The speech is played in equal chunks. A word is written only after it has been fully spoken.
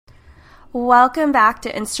Welcome back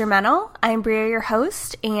to Instrumental. I'm Bria, your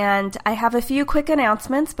host, and I have a few quick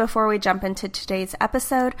announcements before we jump into today's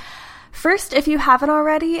episode. First, if you haven't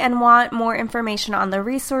already and want more information on the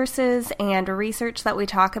resources and research that we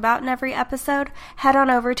talk about in every episode, head on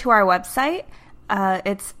over to our website.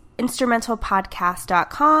 It's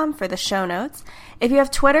instrumentalpodcast.com for the show notes. If you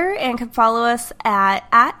have Twitter and can follow us at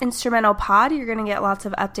instrumentalpod, you're going to get lots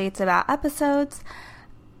of updates about episodes.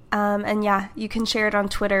 You can share it on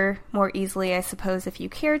Twitter more easily, I suppose, if you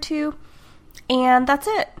care to. And that's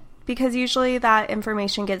it, because usually that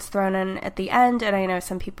information gets thrown in at the end, and I know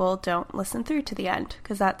some people don't listen through to the end,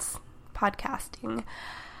 because that's podcasting.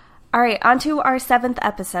 All right, on to our 7th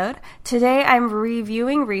episode. Today I'm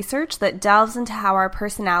reviewing research that delves into how our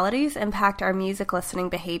personalities impact our music listening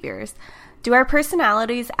behaviors. Do our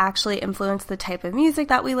personalities actually influence the type of music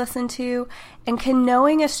that we listen to? And can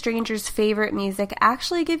knowing a stranger's favorite music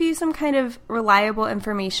actually give you some kind of reliable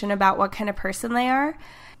information about what kind of person they are?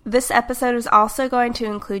 This episode is also going to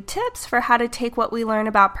include tips for how to take what we learn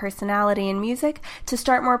about personality and music to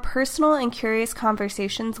start more personal and curious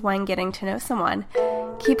conversations when getting to know someone.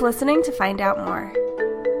 Keep listening to find out more.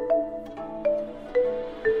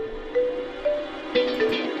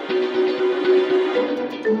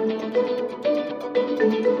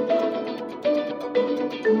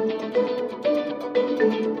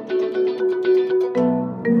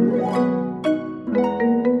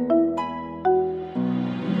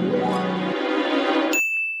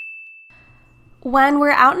 When we're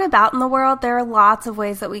out and about in the world, there are lots of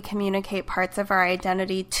ways that we communicate parts of our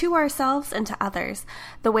identity to ourselves and to others.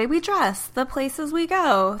 The way we dress, the places we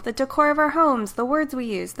go, the decor of our homes, the words we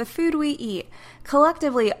use, the food we eat.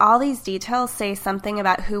 Collectively, all these details say something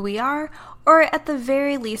about who we are, or at the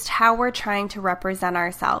very least, how we're trying to represent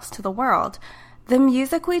ourselves to the world. The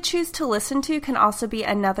music we choose to listen to can also be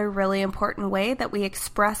another really important way that we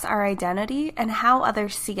express our identity and how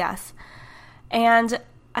others see us. And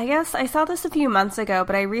I guess I saw this a few months ago,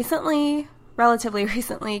 but I relatively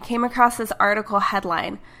recently, came across this article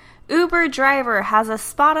headline. Uber driver has a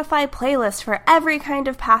Spotify playlist for every kind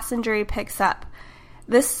of passenger he picks up.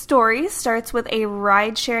 This story starts with a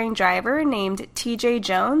ride-sharing driver named TJ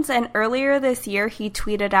Jones, and earlier this year he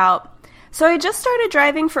tweeted out, "So I just started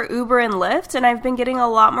driving for Uber and Lyft, and I've been getting a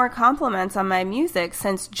lot more compliments on my music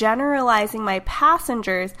since generalizing my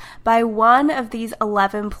passengers by one of these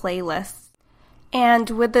 11 playlists." And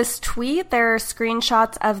with this tweet, there are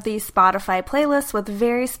screenshots of the Spotify playlists with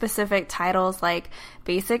very specific titles like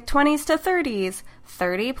Basic 20s to 30s,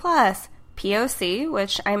 30 plus, POC,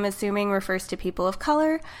 which I'm assuming refers to people of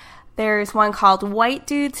color. There's one called White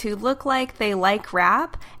Dudes Who Look Like They Like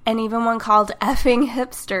Rap, and even one called Effing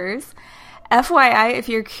Hipsters. FYI, if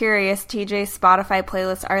you're curious, TJ's Spotify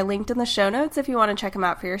playlists are linked in the show notes if you want to check them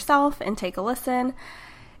out for yourself and take a listen.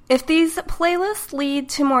 If these playlists lead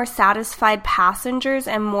to more satisfied passengers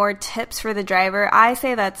and more tips for the driver, I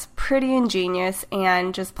say that's pretty ingenious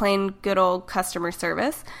and just plain good old customer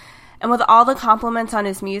service. And with all the compliments on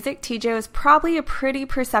his music, TJ was probably a pretty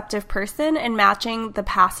perceptive person in matching the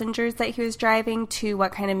passengers that he was driving to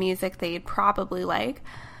what kind of music they'd probably like.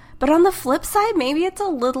 But on the flip side, maybe it's a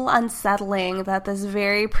little unsettling that this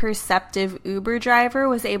very perceptive Uber driver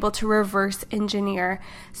was able to reverse engineer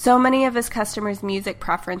so many of his customers' music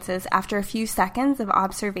preferences after a few seconds of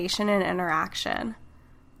observation and interaction.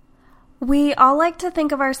 We all like to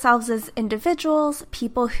think of ourselves as individuals,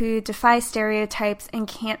 people who defy stereotypes and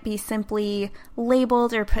can't be simply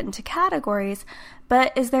labeled or put into categories,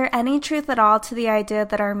 but is there any truth at all to the idea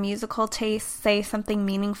that our musical tastes say something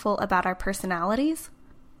meaningful about our personalities?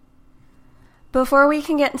 Before we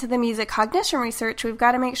can get into the music cognition research, we've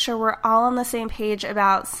got to make sure we're all on the same page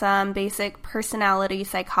about some basic personality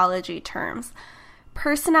psychology terms.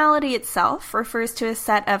 Personality itself refers to a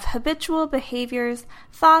set of habitual behaviors,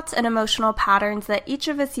 thoughts, and emotional patterns that each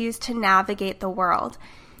of us use to navigate the world.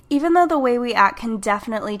 Even though the way we act can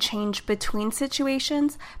definitely change between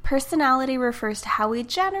situations, personality refers to how we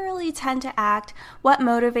generally tend to act, what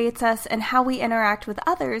motivates us, and how we interact with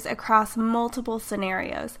others across multiple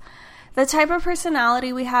scenarios. The type of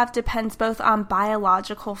personality we have depends both on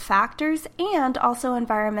biological factors and also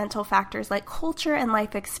environmental factors like culture and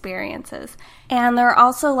life experiences. And there are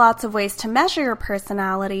also lots of ways to measure your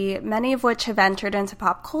personality, many of which have entered into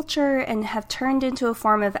pop culture and have turned into a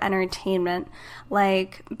form of entertainment,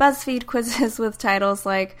 like BuzzFeed quizzes with titles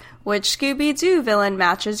like, "Which Scooby-Doo villain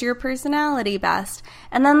matches your personality best?"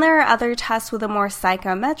 And then there are other tests with a more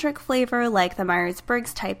psychometric flavor, like the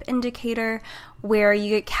Myers-Briggs Type Indicator, where you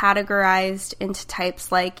get categorized into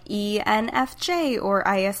types like ENFJ or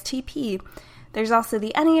ISTP. There's also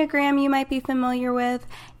the Enneagram you might be familiar with.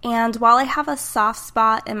 And while I have a soft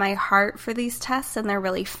spot in my heart for these tests and they're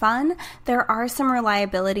really fun, there are some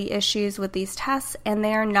reliability issues with these tests and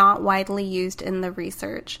they are not widely used in the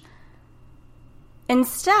research.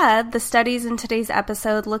 Instead, the studies in today's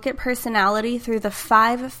episode look at personality through the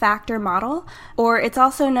 5-factor model, or it's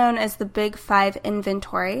also known as the Big 5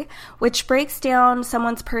 inventory, which breaks down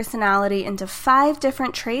someone's personality into 5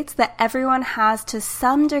 different traits that everyone has to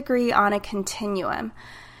some degree on a continuum.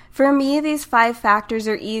 For me, these 5 factors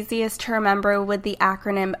are easiest to remember with the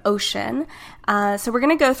acronym OCEAN. So we're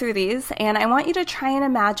going to go through these, and I want you to try and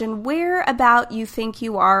imagine where about you think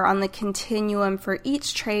you are on the continuum for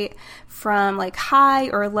each trait, from like high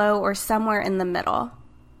or low or somewhere in the middle.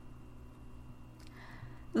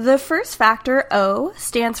 The first factor, O,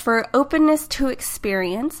 stands for openness to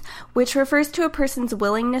experience, which refers to a person's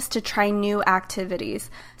willingness to try new activities.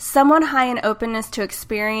 Someone high in openness to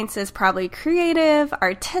experience is probably creative,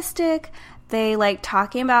 artistic, they like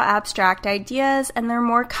talking about abstract ideas, and they're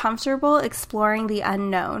more comfortable exploring the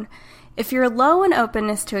unknown. If you're low in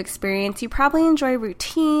openness to experience, you probably enjoy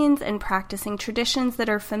routines and practicing traditions that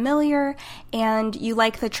are familiar, and you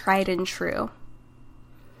like the tried and true.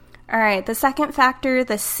 All right, the second factor,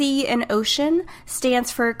 the C in OCEAN, stands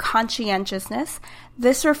for conscientiousness.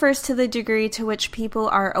 This refers to the degree to which people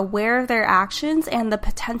are aware of their actions and the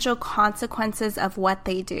potential consequences of what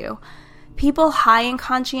they do. People high in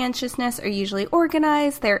conscientiousness are usually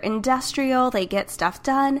organized, they're industrial, they get stuff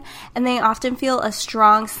done, and they often feel a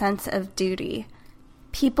strong sense of duty.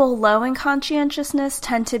 People low in conscientiousness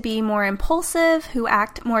tend to be more impulsive, who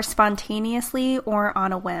act more spontaneously or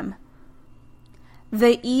on a whim.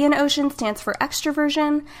 The E in OCEAN stands for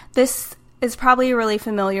extroversion. This is probably a really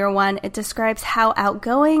familiar one. It describes how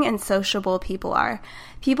outgoing and sociable people are.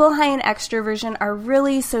 People high in extroversion are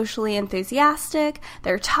really socially enthusiastic,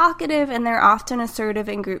 they're talkative, and they're often assertive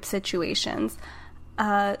in group situations.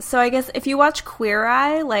 So I guess if you watch Queer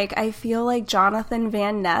Eye, like I feel like Jonathan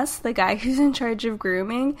Van Ness, the guy who's in charge of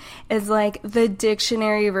grooming, is like the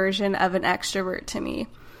dictionary version of an extrovert to me.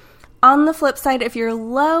 On the flip side, if you're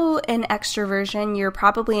low in extroversion, you're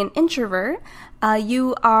probably an introvert.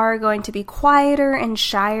 You are going to be quieter and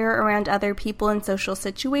shyer around other people in social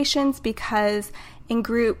situations because in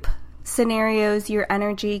group scenarios, your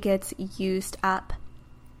energy gets used up.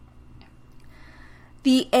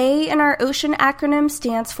 The A in our OCEAN acronym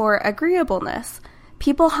stands for agreeableness.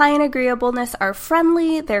 People high in agreeableness are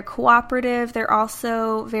friendly, they're cooperative, they're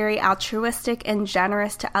also very altruistic and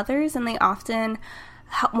generous to others, and they often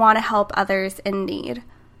want to help others in need.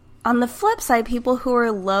 On the flip side, people who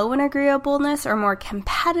are low in agreeableness are more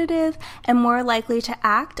competitive and more likely to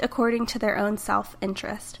act according to their own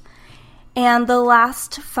self-interest. And the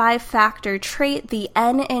last 5-factor trait, the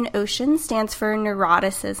N in OCEAN, stands for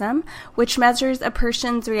neuroticism, which measures a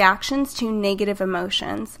person's reactions to negative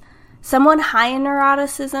emotions. Someone high in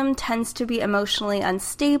neuroticism tends to be emotionally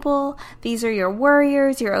unstable. These are your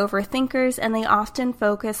worriers, your overthinkers, and they often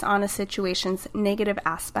focus on a situation's negative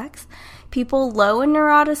aspects. People low in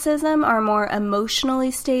neuroticism are more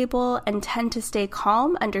emotionally stable and tend to stay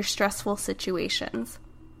calm under stressful situations.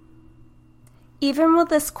 Even with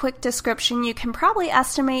this quick description, you can probably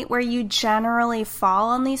estimate where you generally fall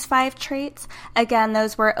on these 5 traits. Again,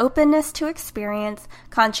 those were openness to experience,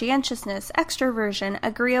 conscientiousness, extroversion,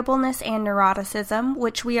 agreeableness, and neuroticism,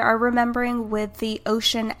 which we are remembering with the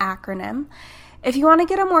OCEAN acronym. If you want to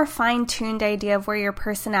get a more fine-tuned idea of where your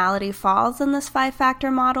personality falls in this 5-factor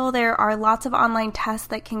model, there are lots of online tests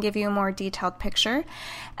that can give you a more detailed picture.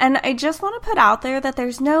 And I just want to put out there that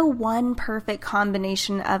there's no one perfect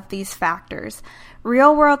combination of these factors.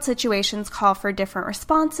 Real-world situations call for different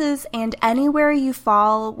responses, and anywhere you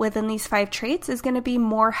fall within these 5 traits is going to be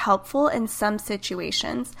more helpful in some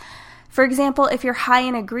situations. For example, if you're high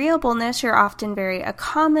in agreeableness, you're often very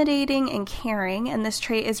accommodating and caring, and this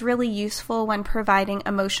trait is really useful when providing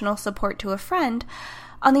emotional support to a friend.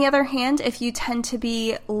 On the other hand, if you tend to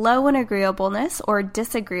be low in agreeableness or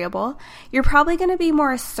disagreeable, you're probably going to be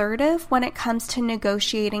more assertive when it comes to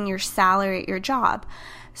negotiating your salary at your job.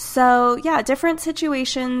 So yeah, different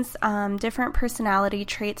situations, different personality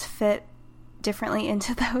traits fit differently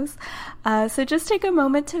into those. So just take a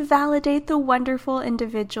moment to validate the wonderful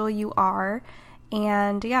individual you are.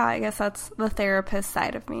 And yeah, I guess that's the therapist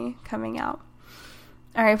side of me coming out.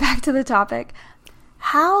 All right, back to the topic.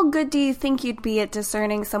 How good do you think you'd be at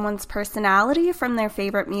discerning someone's personality from their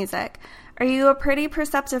favorite music? Are you a pretty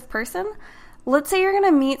perceptive person? Let's say you're going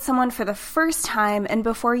to meet someone for the first time, and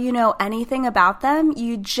before you know anything about them,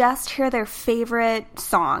 you just hear their favorite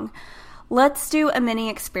song. Let's do a mini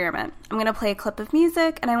experiment. I'm going to play a clip of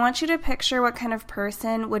music, and I want you to picture what kind of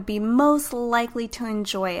person would be most likely to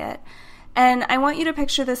enjoy it. And I want you to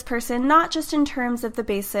picture this person not just in terms of the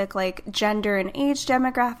basic like gender and age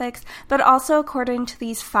demographics, but also according to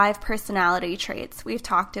these 5 personality traits we've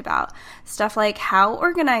talked about. Stuff like how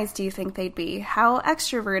organized do you think they'd be? How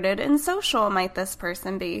extroverted and social might this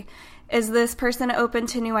person be? Is this person open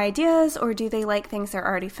to new ideas, or do they like things they're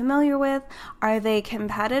already familiar with? Are they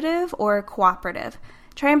competitive or cooperative?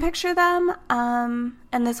 Try and picture them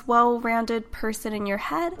and this well-rounded person in your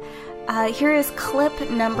head. Here is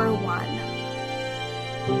clip number 1.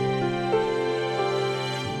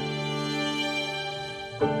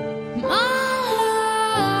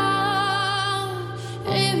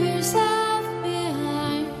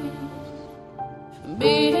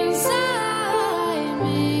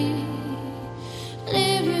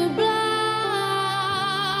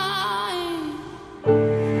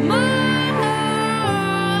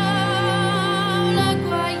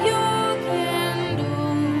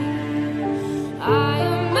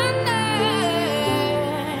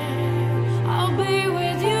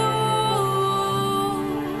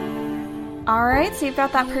 Alright, so you've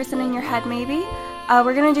got that person in your head maybe.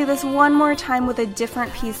 We're going to do this one more time with a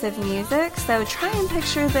different piece of music, so try and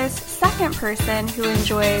picture this second person who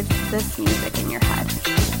enjoys this music in your head.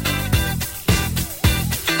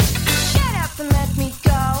 Shut up and let me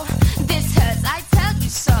go. This hurts, I tell you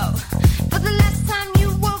so. But the last time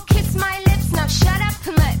you woke, kiss my lips. Now shut up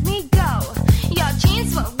and let me go. Your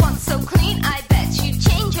jeans were once so clean, I bet you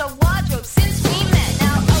changed your wardrobe since we met.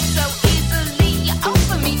 Now oh so easily, you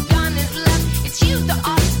over me, gone is left. It's you that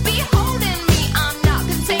ought to be holding me. I'm not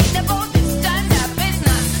containable, this stand up is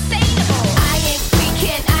not sustainable. I ain't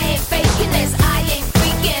freaking, I ain't faking this. I ain't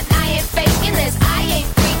freaking, I ain't faking this. I ain't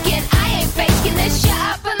freaking, I ain't faking this. Shut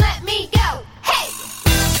up and let me go. Hey!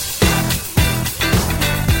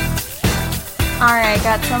 Alright,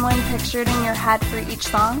 got someone pictured in your head for each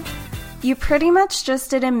song? You pretty much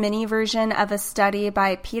just did a mini version of a study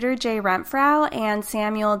by Peter J. Renfrow and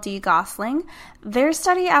Samuel D. Gosling. Their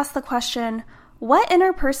study asked the question, what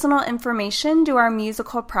interpersonal information do our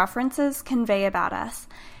musical preferences convey about us?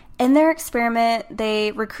 In their experiment,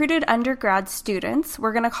 they recruited undergrad students.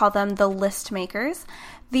 We're going to call them the list makers.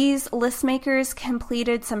 These list makers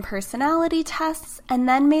completed some personality tests and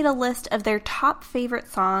then made a list of their top favorite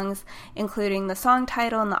songs, including the song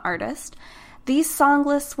title and the artist. These song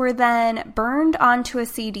lists were then burned onto a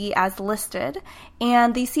CD as listed,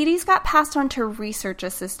 and these CDs got passed on to research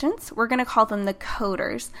assistants. We're going to call them the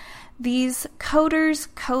coders. These coders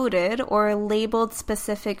coded or labeled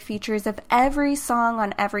specific features of every song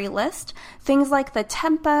on every list, things like the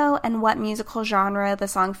tempo and what musical genre the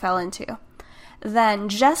song fell into. Then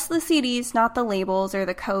just the CDs, not the labels or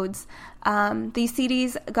the codes, these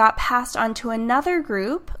CDs got passed on to another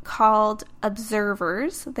group called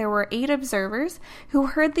observers. There were 8 observers who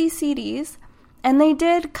heard these CDs, and they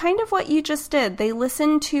did kind of what you just did. They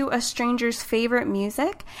listened to a stranger's favorite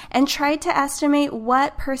music and tried to estimate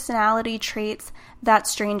what personality traits that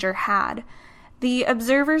stranger had. The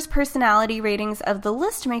observers' personality ratings of the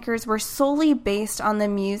list makers were solely based on the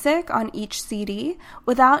music on each CD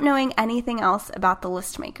without knowing anything else about the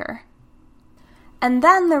list maker. And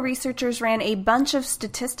then the researchers ran a bunch of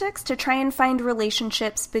statistics to try and find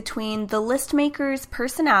relationships between the list makers'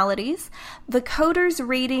 personalities, the coders'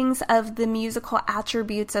 ratings of the musical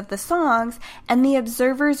attributes of the songs, and the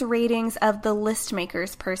observers' ratings of the list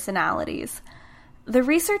makers' personalities. The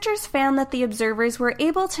researchers found that the observers were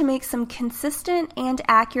able to make some consistent and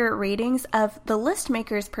accurate ratings of the list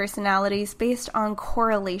makers' personalities based on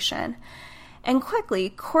correlation. And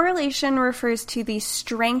quickly, correlation refers to the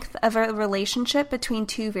strength of a relationship between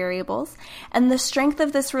 2 variables, and the strength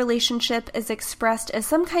of this relationship is expressed as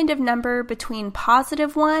some kind of number between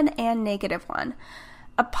 +1 and -1.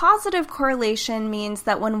 A positive correlation means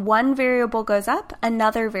that when one variable goes up,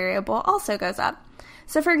 another variable also goes up.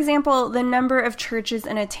 So for example, the number of churches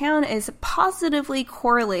in a town is positively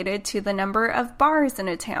correlated to the number of bars in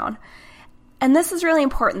a town. And this is really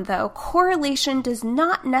important though. Correlation does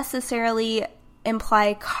not necessarily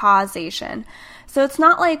imply causation. So it's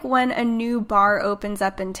not like when a new bar opens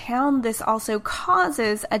up in town, this also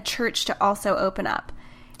causes a church to also open up.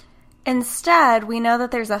 Instead, we know that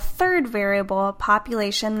there's a third variable,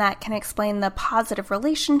 population, that can explain the positive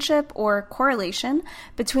relationship or correlation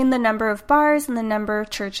between the number of bars and the number of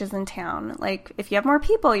churches in town. Like, if you have more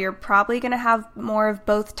people, you're probably going to have more of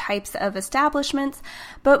both types of establishments,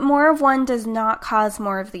 but more of one does not cause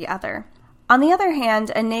more of the other. On the other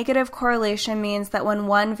hand, a negative correlation means that when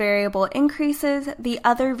one variable increases, the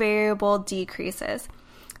other variable decreases.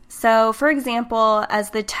 So, for example, as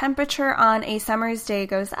the temperature on a summer's day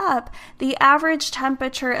goes up, the average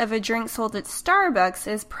temperature of a drink sold at Starbucks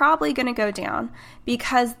is probably going to go down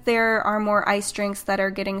because there are more iced drinks that are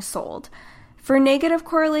getting sold. For negative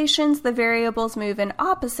correlations, the variables move in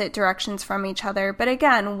opposite directions from each other, but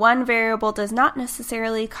again, one variable does not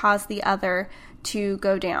necessarily cause the other to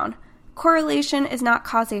go down. Correlation is not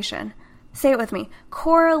causation. Say it with me.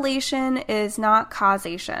 Correlation is not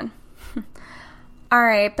causation. All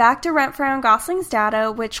right, back to Renfro and Gosling's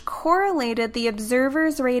data, which correlated the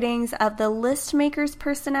observers' ratings of the list makers'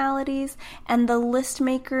 personalities and the list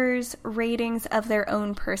makers' ratings of their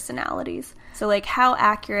own personalities. So, like, how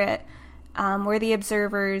accurate were the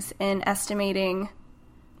observers in estimating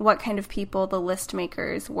what kind of people the list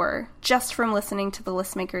makers were, just from listening to the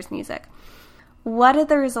list makers' music. What did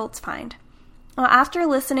the results find? Well, after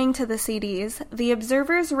listening to the CDs, the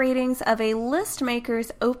observers' ratings of a list maker's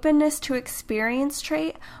openness to experience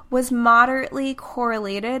trait was moderately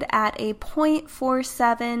correlated at a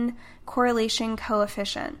 0.47 correlation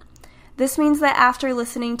coefficient. This means that after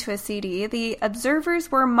listening to a CD, the observers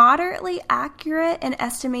were moderately accurate in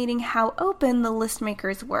estimating how open the list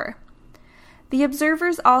makers were. The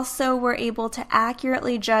observers also were able to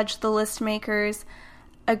accurately judge the list makers'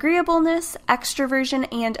 agreeableness, extroversion,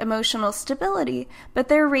 and emotional stability, but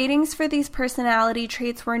their ratings for these personality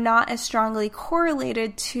traits were not as strongly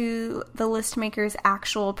correlated to the list makers'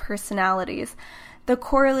 actual personalities. The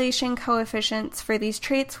correlation coefficients for these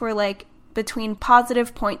traits were like between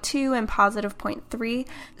positive 0.2 and positive 0.3,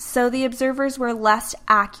 so the observers were less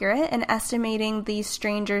accurate in estimating these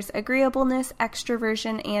strangers' agreeableness,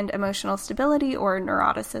 extroversion, and emotional stability, or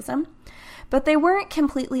neuroticism, but they weren't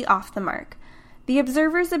completely off the mark. The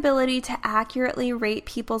observer's ability to accurately rate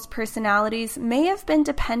people's personalities may have been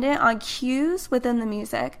dependent on cues within the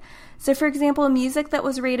music. So, for example, music that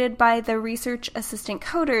was rated by the research assistant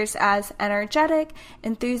coders as energetic,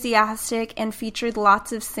 enthusiastic, and featured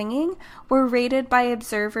lots of singing were rated by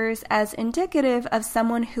observers as indicative of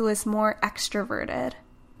someone who is more extroverted.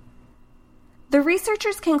 The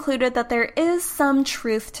researchers concluded that there is some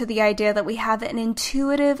truth to the idea that we have an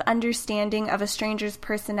intuitive understanding of a stranger's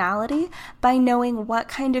personality by knowing what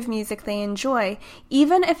kind of music they enjoy,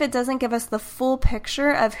 even if it doesn't give us the full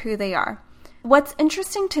picture of who they are. What's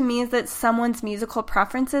interesting to me is that someone's musical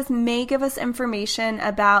preferences may give us information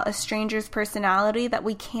about a stranger's personality that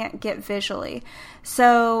we can't get visually.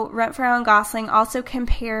 So Renfro and Gosling also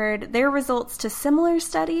compared their results to similar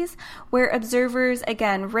studies where observers,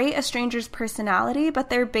 again, rate a stranger's personality,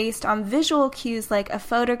 but they're based on visual cues like a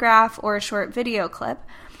photograph or a short video clip.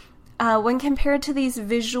 When compared to this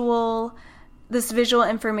visual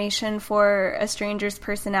information for a stranger's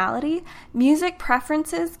personality, music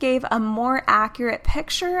preferences gave a more accurate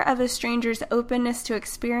picture of a stranger's openness to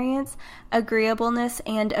experience, agreeableness,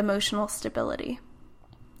 and emotional stability.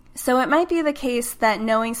 So it might be the case that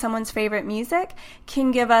knowing someone's favorite music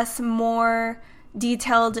can give us more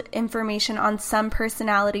detailed information on some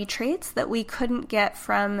personality traits that we couldn't get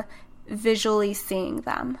from visually seeing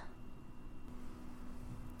them.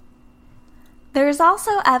 There is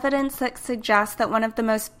also evidence that suggests that one of the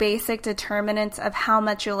most basic determinants of how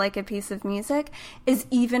much you'll like a piece of music is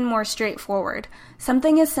even more straightforward,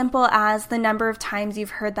 something as simple as the number of times you've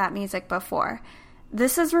heard that music before.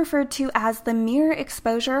 This is referred to as the mere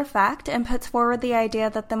exposure effect and puts forward the idea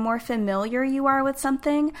that the more familiar you are with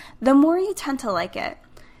something, the more you tend to like it.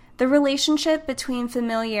 The relationship between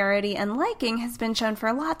familiarity and liking has been shown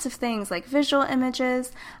for lots of things like visual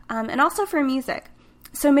images and also for music.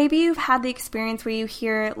 So maybe you've had the experience where you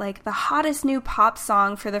hear like the hottest new pop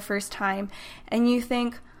song for the first time and you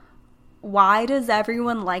think, why does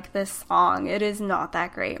everyone like this song? It is not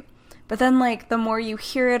that great. But then like the more you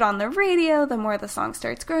hear it on the radio, the more the song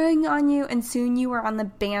starts growing on you, and soon you are on the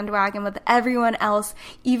bandwagon with everyone else,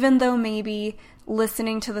 even though maybe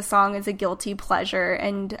listening to the song is a guilty pleasure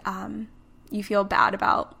and you feel bad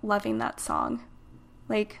about loving that song.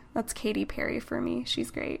 Like, that's Katy Perry for me.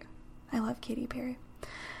 She's great. I love Katy Perry.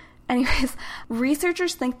 Anyways,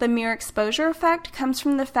 researchers think the mere exposure effect comes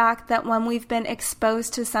from the fact that when we've been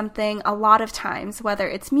exposed to something a lot of times, whether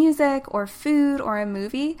it's music or food or a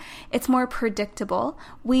movie, it's more predictable.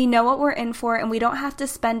 We know what we're in for and we don't have to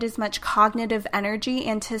spend as much cognitive energy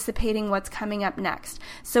anticipating what's coming up next.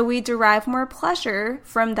 So we derive more pleasure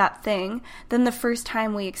from that thing than the first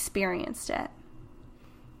time we experienced it.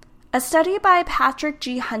 A study by Patrick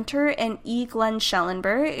G. Hunter and E. Glenn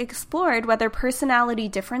Schellenberg explored whether personality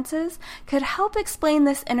differences could help explain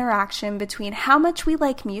this interaction between how much we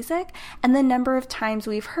like music and the number of times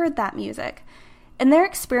we've heard that music. In their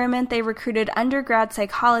experiment, they recruited undergrad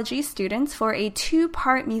psychology students for a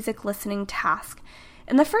 2-part music listening task.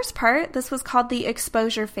 In the first part, this was called the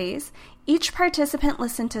exposure phase. Each participant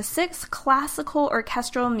listened to 6 classical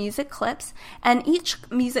orchestral music clips, and each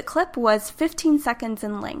music clip was 15 seconds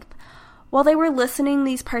in length. While they were listening,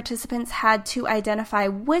 these participants had to identify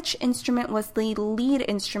which instrument was the lead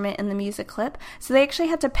instrument in the music clip, so they actually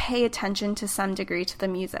had to pay attention to some degree to the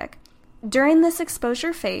music. During this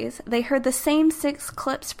exposure phase, they heard the same 6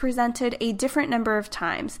 clips presented a different number of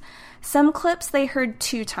times. Some clips they heard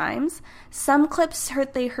 2 times, some clips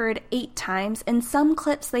they heard 8 times, and some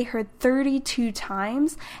clips they heard 32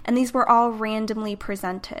 times, and these were all randomly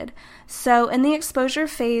presented. So in the exposure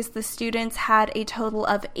phase, the students had a total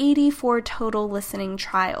of 84 total listening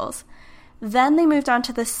trials. Then they moved on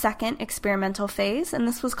to the second experimental phase, and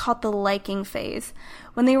this was called the liking phase.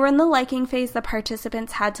 When they were in the liking phase, the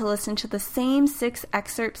participants had to listen to the same 6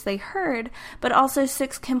 excerpts they heard, but also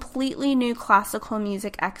 6 completely new classical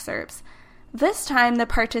music excerpts. This time, the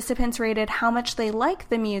participants rated how much they liked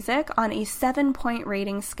the music on a 7-point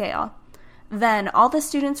rating scale. Then, all the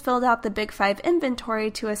students filled out the Big 5 inventory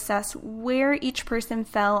to assess where each person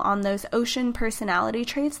fell on those ocean personality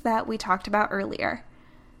traits that we talked about earlier.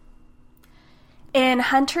 In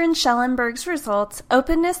Hunter and Schellenberg's results,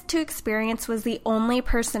 openness to experience was the only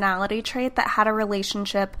personality trait that had a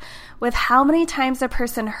relationship with how many times a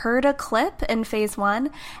person heard a clip in phase 1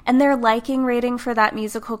 and their liking rating for that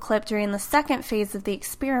musical clip during the second phase of the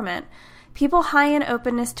experiment. People high in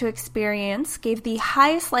openness to experience gave the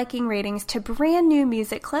highest liking ratings to brand new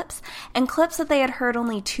music clips and clips that they had heard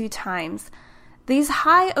only 2 times. These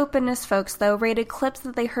high openness folks, though, rated clips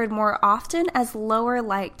that they heard more often as lower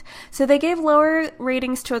liked. So they gave lower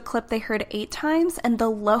ratings to a clip they heard 8 times and the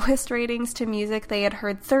lowest ratings to music they had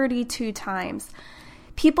heard 32 times.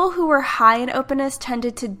 People who were high in openness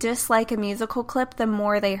tended to dislike a musical clip the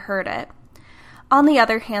more they heard it. On the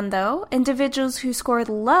other hand, though, individuals who scored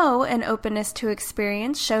low in openness to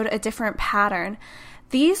experience showed a different pattern.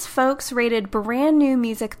 These folks rated brand new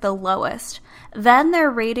music the lowest. Then their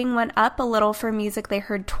rating went up a little for music they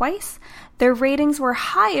heard twice. Their ratings were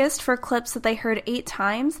highest for clips that they heard 8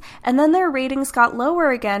 times, and then their ratings got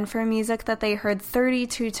lower again for music that they heard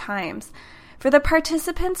 32 times. For the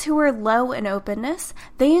participants who were low in openness,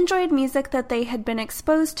 they enjoyed music that they had been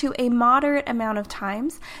exposed to a moderate amount of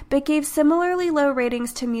times, but gave similarly low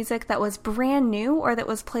ratings to music that was brand new or that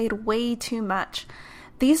was played way too much.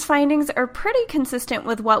 These findings are pretty consistent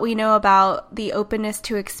with what we know about the openness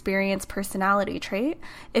to experience personality trait.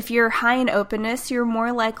 If you're high in openness, you're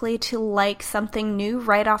more likely to like something new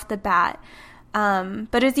right off the bat.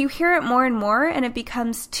 But as you hear it more and more and it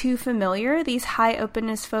becomes too familiar, these high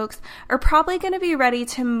openness folks are probably going to be ready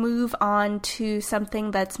to move on to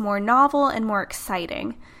something that's more novel and more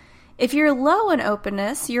exciting. If you're low in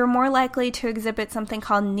openness, you're more likely to exhibit something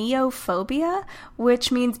called neophobia,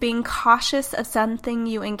 which means being cautious of something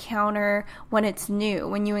you encounter when it's new,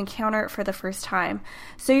 when you encounter it for the first time.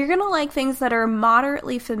 So you're going to like things that are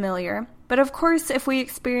moderately familiar. But of course, if we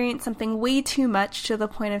experience something way too much to the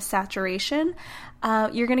point of saturation,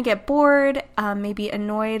 you're going to get bored, maybe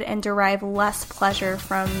annoyed, and derive less pleasure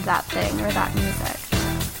from that thing or that music.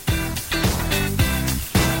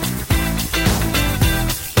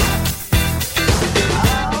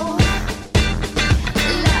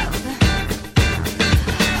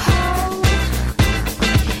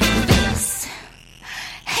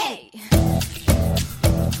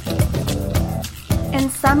 In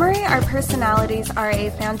summary, our personalities are a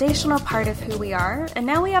foundational part of who we are, and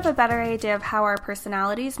now we have a better idea of how our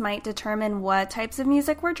personalities might determine what types of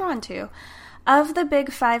music we're drawn to. Of the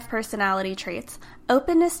Big 5 personality traits,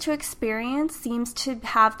 openness to experience seems to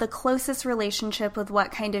have the closest relationship with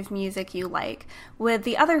what kind of music you like, with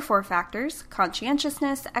the other 4 factors,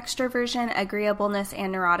 conscientiousness, extroversion, agreeableness,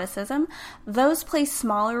 and neuroticism, those play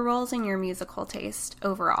smaller roles in your musical taste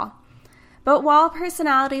overall. But while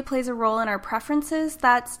personality plays a role in our preferences,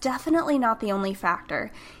 that's definitely not the only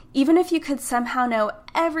factor. Even if you could somehow know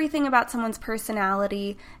everything about someone's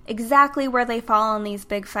personality, exactly where they fall on these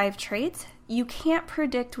Big 5 traits, you can't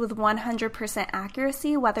predict with 100%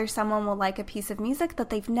 accuracy whether someone will like a piece of music that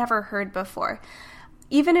they've never heard before.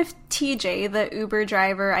 Even if TJ, the Uber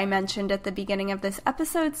driver I mentioned at the beginning of this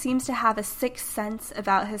episode, seems to have a sixth sense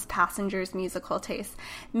about his passengers' musical taste,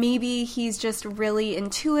 maybe he's just really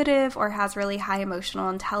intuitive or has really high emotional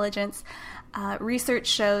intelligence. Research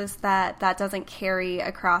shows that that doesn't carry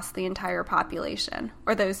across the entire population,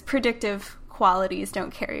 or those predictive qualities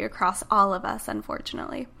don't carry across all of us,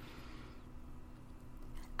 unfortunately.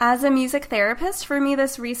 As a music therapist, for me,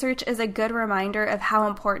 this research is a good reminder of how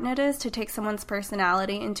important it is to take someone's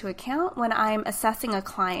personality into account when I'm assessing a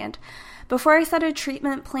client. Before I set a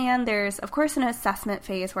treatment plan, there's, of course, an assessment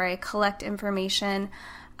phase where I collect information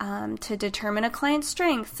to determine a client's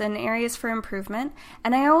strengths and areas for improvement.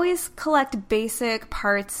 And I always collect basic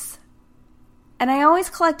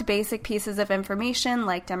pieces of information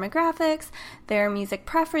like demographics, their music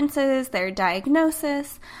preferences, their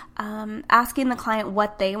diagnosis, asking the client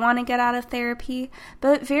what they want to get out of therapy.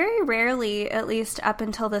 But very rarely, at least up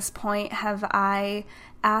until this point, have I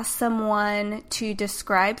asked someone to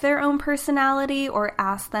describe their own personality or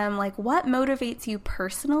ask them, like, what motivates you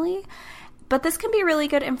personally? But this can be really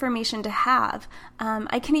good information to have.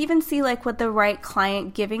 I can even see, like, with the right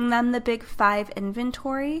client, giving them the Big Five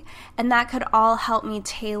inventory, and that could all help me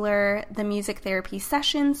tailor the music therapy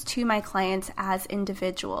sessions to my clients as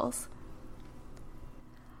individuals.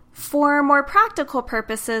 For more practical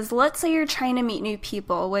purposes, let's say you're trying to meet new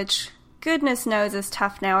people, which goodness knows is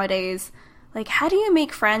tough nowadays. Like, how do you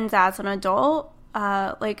make friends as an adult?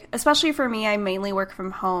 Especially for me, I mainly work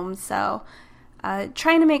from home, so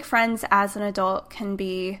trying to make friends as an adult can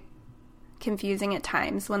be confusing at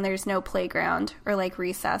times when there's no playground or like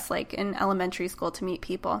recess, like in elementary school, to meet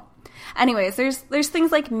people. Anyways, there's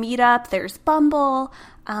things like Meetup, there's Bumble,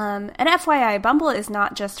 and FYI, Bumble is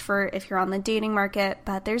not just for if you're on the dating market,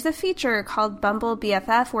 but there's a feature called Bumble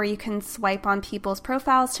BFF where you can swipe on people's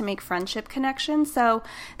profiles to make friendship connections. So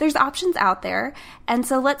there's options out there. And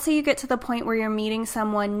so let's say you get to the point where you're meeting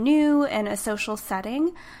someone new in a social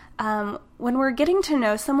setting. When we're getting to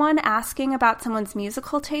know someone, asking about someone's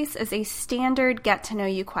musical taste is a standard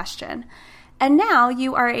get-to-know-you question. And now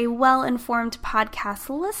you are a well-informed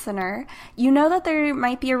podcast listener. You know that there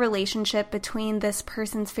might be a relationship between this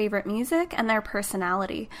person's favorite music and their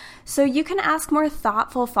personality. So you can ask more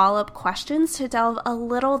thoughtful follow-up questions to delve a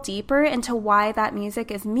little deeper into why that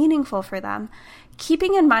music is meaningful for them,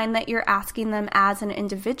 keeping in mind that you're asking them as an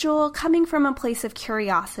individual, coming from a place of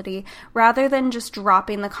curiosity, rather than just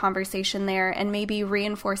dropping the conversation there and maybe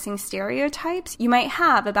reinforcing stereotypes you might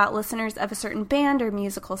have about listeners of a certain band or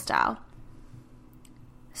musical style.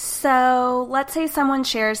 So let's say someone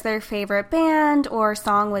shares their favorite band or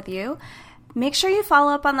song with you. Make sure you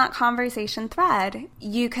follow up on that conversation thread.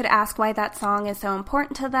 You could ask why that song is so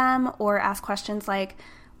important to them, or ask questions like,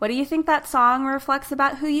 what do you think that song reflects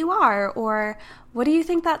about who you are? Or what do you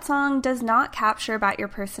think that song does not capture about your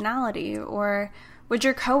personality? Or would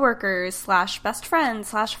your coworkers / best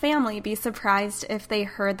friends / family be surprised if they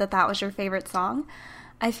heard that that was your favorite song?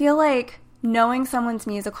 I feel like knowing someone's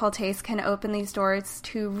musical taste can open these doors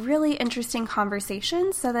to really interesting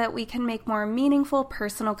conversations so that we can make more meaningful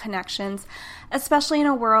personal connections, especially in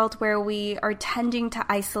a world where we are tending to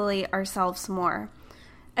isolate ourselves more.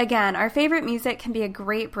 Again, our favorite music can be a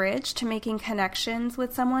great bridge to making connections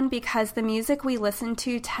with someone because the music we listen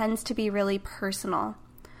to tends to be really personal.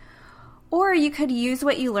 Or you could use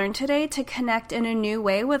what you learned today to connect in a new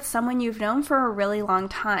way with someone you've known for a really long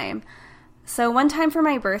time. So one time for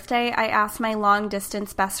my birthday, I asked my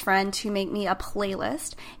long-distance best friend to make me a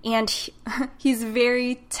playlist, and he's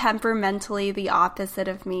very temperamentally the opposite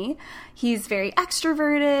of me. He's very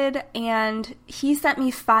extroverted, and he sent me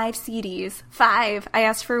 5 CDs. 5! I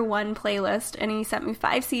asked for one playlist, and he sent me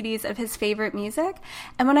 5 CDs of his favorite music,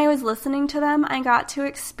 and when I was listening to them, I got to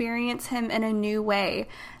experience him in a new way.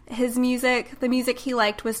 His music, the music he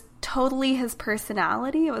liked, was totally his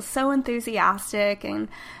personality. It was so enthusiastic and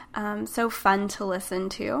so fun to listen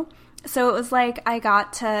to. So it was like I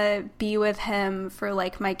got to be with him for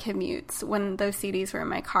like my commutes when those CDs were in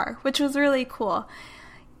my car, which was really cool.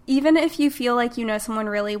 Even if you feel like you know someone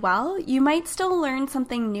really well, you might still learn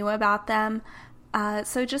something new about them.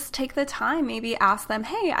 So just take the time, maybe ask them,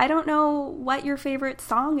 hey, I don't know what your favorite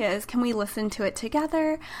song is. Can we listen to it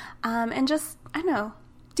together? And just, I don't know,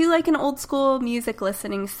 do like an old school music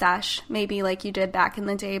listening sesh, maybe like you did back in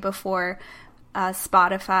the day before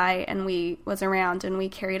Spotify and we was around and we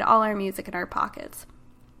carried all our music in our pockets.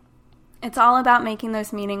 It's all about making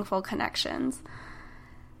those meaningful connections.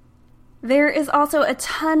 There is also a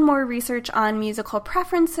ton more research on musical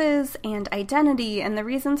preferences and identity and the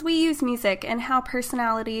reasons we use music and how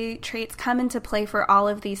personality traits come into play for all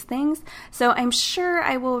of these things. So I'm sure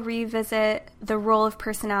I will revisit the role of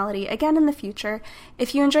personality again in the future.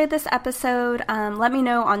 If you enjoyed this episode, let me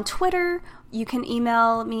know on Twitter. You can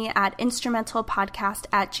email me at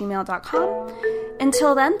instrumentalpodcast@gmail.com.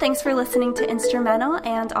 Until then, thanks for listening to Instrumental,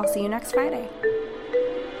 and I'll see you next Friday.